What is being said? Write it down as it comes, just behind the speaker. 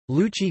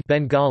Luchi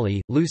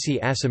Bengali, Lucy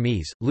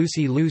Assamese,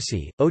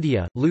 Lucy,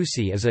 Odia,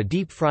 Lucy is a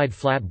deep-fried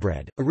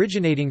flatbread,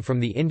 originating from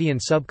the Indian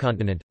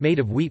subcontinent, made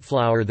of wheat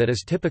flour that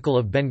is typical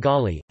of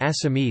Bengali,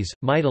 Assamese,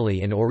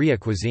 Maithili and Oriya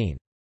cuisine.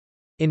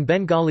 In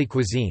Bengali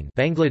cuisine,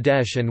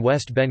 Bangladesh and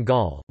West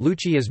Bengal,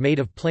 luchi is made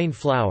of plain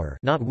flour,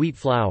 not wheat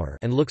flour,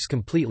 and looks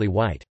completely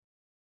white.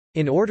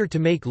 In order to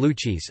make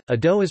luchis, a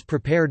dough is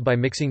prepared by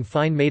mixing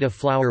fine maida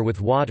flour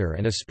with water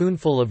and a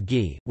spoonful of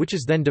ghee, which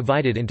is then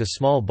divided into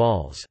small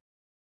balls.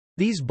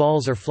 These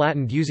balls are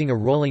flattened using a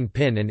rolling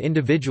pin and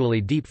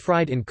individually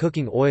deep-fried in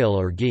cooking oil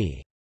or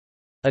ghee.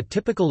 A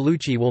typical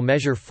luchi will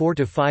measure 4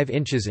 to 5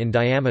 inches in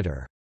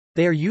diameter.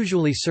 They are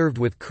usually served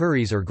with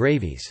curries or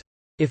gravies.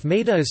 If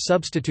maida is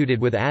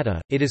substituted with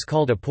atta, it is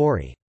called a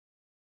puri.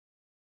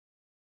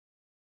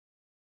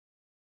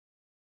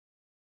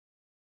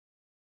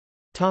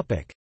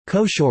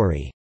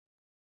 Koshori.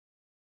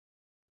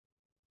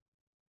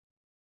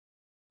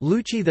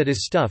 Luchi that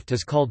is stuffed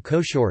is called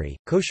koshori.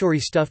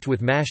 Koshori stuffed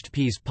with mashed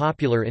peas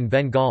popular in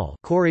Bengal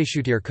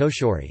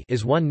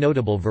is one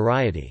notable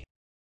variety.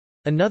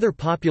 Another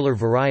popular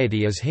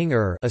variety is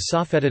hingur, a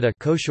safedida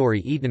koshori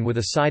eaten with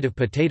a side of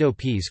potato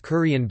peas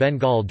curry in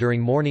Bengal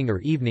during morning or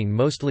evening,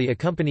 mostly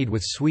accompanied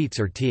with sweets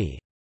or tea.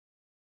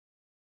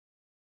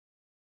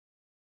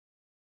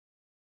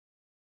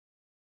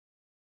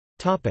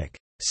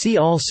 See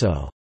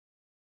also: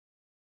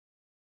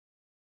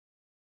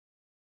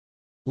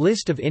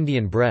 List of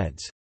Indian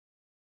breads.